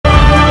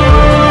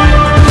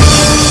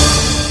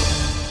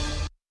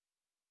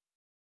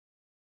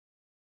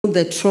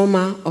the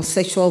trauma of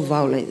sexual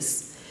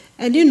violence.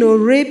 And you know,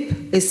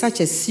 rape is such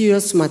a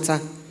serious matter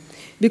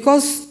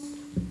because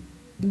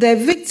the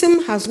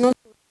victim has not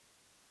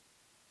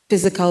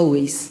physical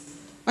ways,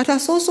 but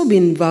has also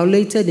been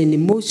violated in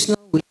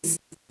emotional ways,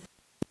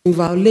 been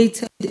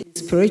violated in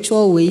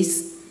spiritual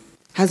ways,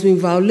 has been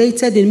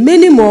violated in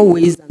many more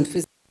ways than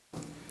physical.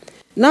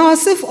 Now,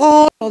 as if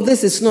all of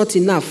this is not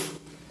enough,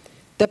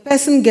 the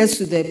person gets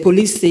to the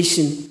police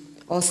station,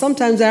 or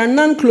sometimes there are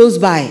none close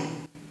by,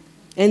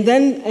 and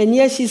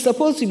yet she's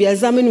supposed to be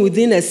examined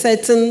within a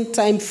certain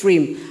time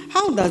frame.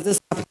 How does this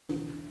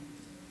happen?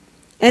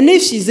 And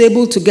if she's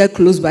able to get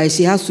close by,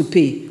 she has to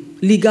pay.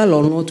 Legal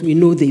or not, we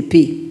know they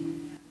pay.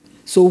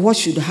 So what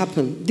should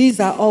happen? These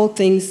are all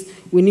things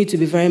we need to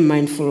be very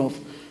mindful of.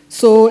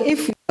 So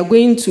if we are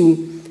going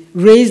to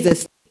raise the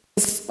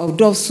status of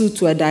DOVVVSU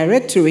to a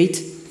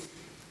directorate,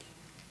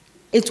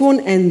 it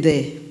won't end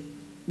there,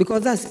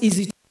 because that's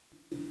easy to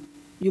do.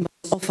 You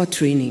must offer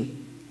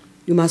training.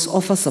 You must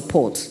offer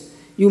support.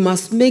 You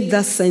must make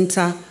that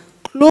center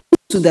close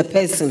to the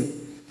person.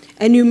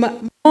 And you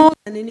must, more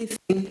than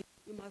anything,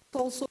 you must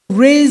also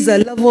raise the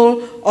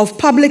level of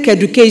public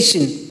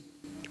education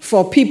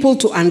for people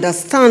to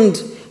understand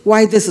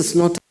why this is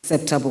not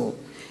acceptable,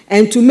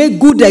 and to make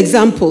good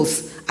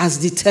examples as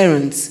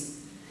deterrents.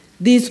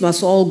 These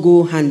must all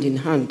go hand in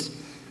hand.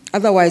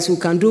 Otherwise, we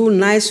can do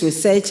nice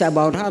research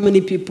about how many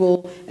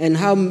people and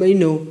how, you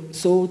know,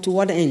 so to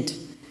what end?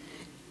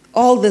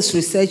 All this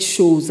research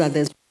shows that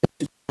there's work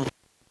to be done,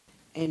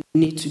 and we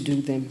need to do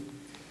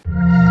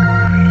them.